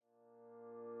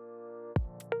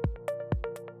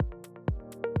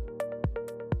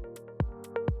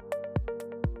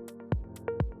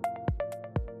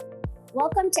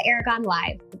Welcome to Aragon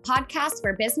Live, the podcast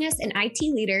where business and IT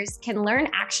leaders can learn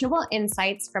actionable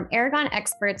insights from Aragon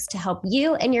experts to help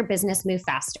you and your business move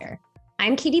faster.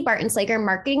 I'm Katie Bartenslager,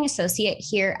 Marketing Associate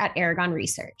here at Aragon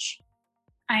Research.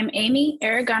 I'm Amy,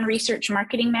 Aragon Research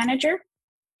Marketing Manager.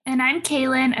 And I'm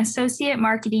Kaylin, Associate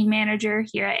Marketing Manager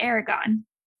here at Aragon.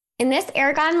 In this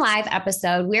Aragon Live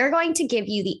episode, we are going to give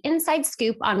you the inside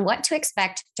scoop on what to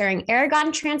expect during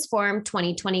Aragon Transform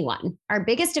 2021, our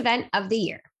biggest event of the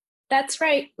year. That's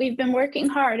right. We've been working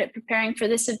hard at preparing for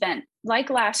this event. Like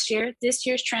last year, this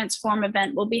year's Transform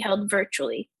event will be held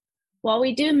virtually. While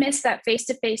we do miss that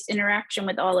face-to-face interaction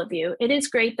with all of you, it is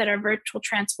great that our virtual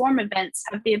Transform events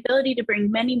have the ability to bring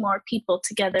many more people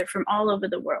together from all over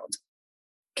the world.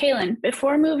 Kaylin,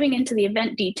 before moving into the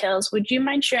event details, would you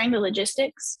mind sharing the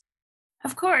logistics?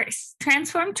 Of course.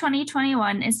 Transform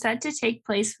 2021 is set to take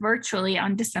place virtually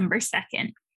on December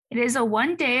 2nd. It is a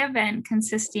one-day event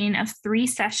consisting of 3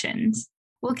 sessions.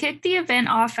 We'll kick the event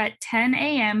off at 10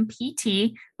 a.m.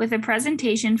 PT with a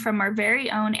presentation from our very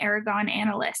own Aragon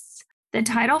analysts. The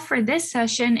title for this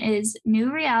session is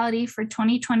New Reality for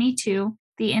 2022,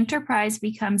 The Enterprise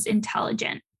Becomes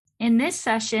Intelligent. In this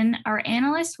session, our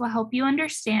analysts will help you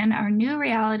understand our new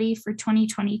reality for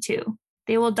 2022.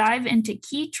 They will dive into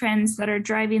key trends that are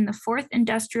driving the fourth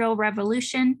industrial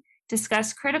revolution,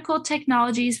 discuss critical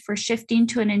technologies for shifting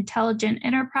to an intelligent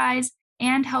enterprise,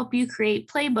 and help you create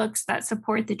playbooks that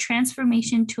support the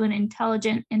transformation to an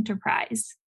intelligent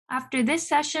enterprise. After this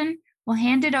session, we'll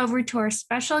hand it over to our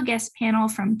special guest panel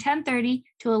from 10:30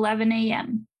 to 11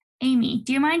 a.m. Amy,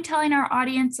 do you mind telling our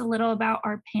audience a little about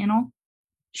our panel?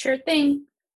 Sure thing.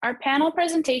 Our panel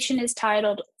presentation is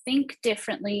titled Think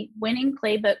Differently, Winning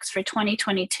Playbooks for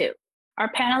 2022.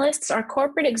 Our panelists are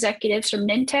corporate executives from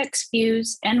Nintex,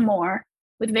 Fuse, and more,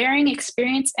 with varying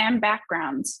experience and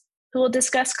backgrounds, who will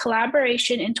discuss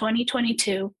collaboration in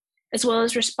 2022, as well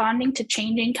as responding to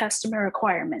changing customer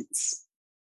requirements.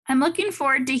 I'm looking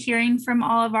forward to hearing from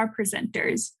all of our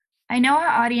presenters. I know our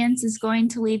audience is going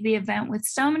to leave the event with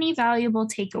so many valuable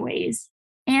takeaways.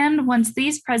 And once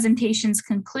these presentations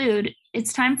conclude,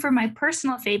 it's time for my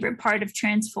personal favorite part of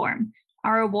Transform,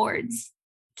 our awards.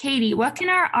 Katie, what can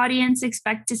our audience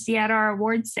expect to see at our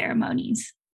awards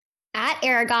ceremonies? At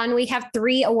Aragon, we have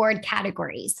 3 award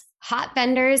categories: Hot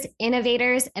Vendors,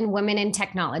 Innovators, and Women in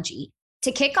Technology.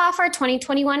 To kick off our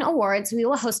 2021 awards, we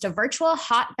will host a virtual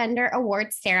Hot Vendor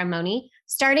Awards ceremony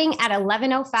starting at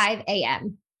 11:05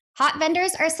 a.m. Hot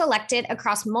vendors are selected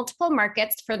across multiple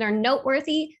markets for their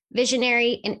noteworthy,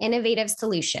 visionary, and innovative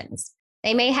solutions.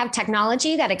 They may have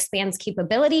technology that expands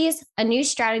capabilities, a new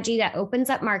strategy that opens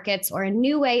up markets, or a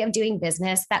new way of doing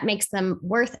business that makes them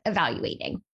worth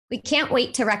evaluating. We can't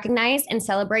wait to recognize and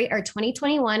celebrate our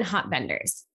 2021 hot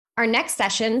vendors. Our next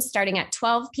session, starting at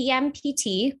 12 p.m.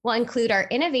 PT, will include our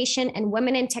Innovation and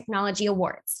Women in Technology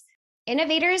Awards.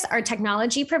 Innovators are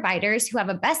technology providers who have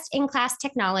a best-in-class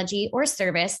technology or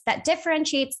service that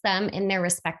differentiates them in their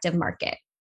respective market.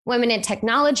 Women in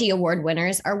Technology Award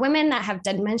winners are women that have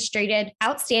demonstrated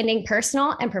outstanding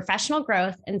personal and professional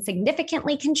growth and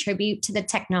significantly contribute to the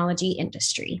technology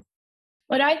industry.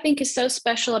 What I think is so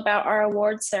special about our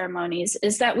award ceremonies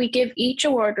is that we give each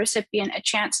award recipient a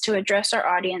chance to address our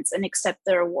audience and accept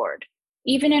their award.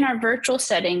 Even in our virtual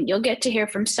setting, you'll get to hear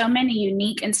from so many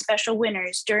unique and special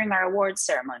winners during our awards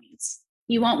ceremonies.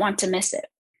 You won't want to miss it.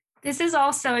 This is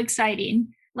all so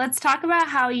exciting. Let's talk about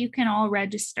how you can all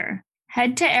register.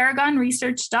 Head to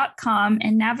aragonresearch.com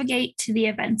and navigate to the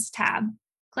Events tab.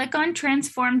 Click on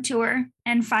Transform Tour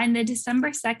and find the December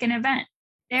 2nd event.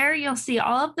 There, you'll see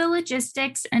all of the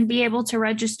logistics and be able to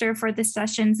register for the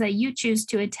sessions that you choose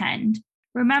to attend.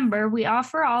 Remember, we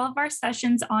offer all of our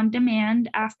sessions on demand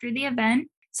after the event,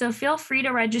 so feel free to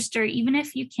register even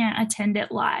if you can't attend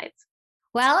it live.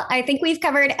 Well, I think we've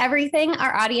covered everything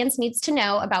our audience needs to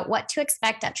know about what to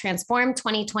expect at Transform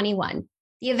 2021.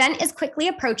 The event is quickly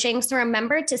approaching, so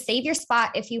remember to save your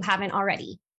spot if you haven't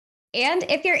already. And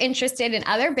if you're interested in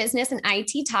other business and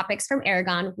IT topics from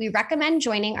Aragon, we recommend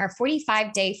joining our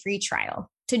 45-day free trial.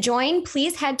 To join,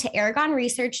 please head to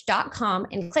aragonresearch.com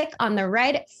and click on the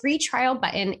red free trial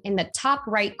button in the top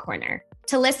right corner.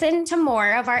 To listen to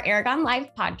more of our Aragon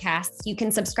Live podcasts, you can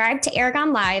subscribe to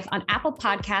Aragon Live on Apple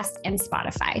Podcasts and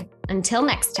Spotify. Until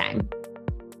next time.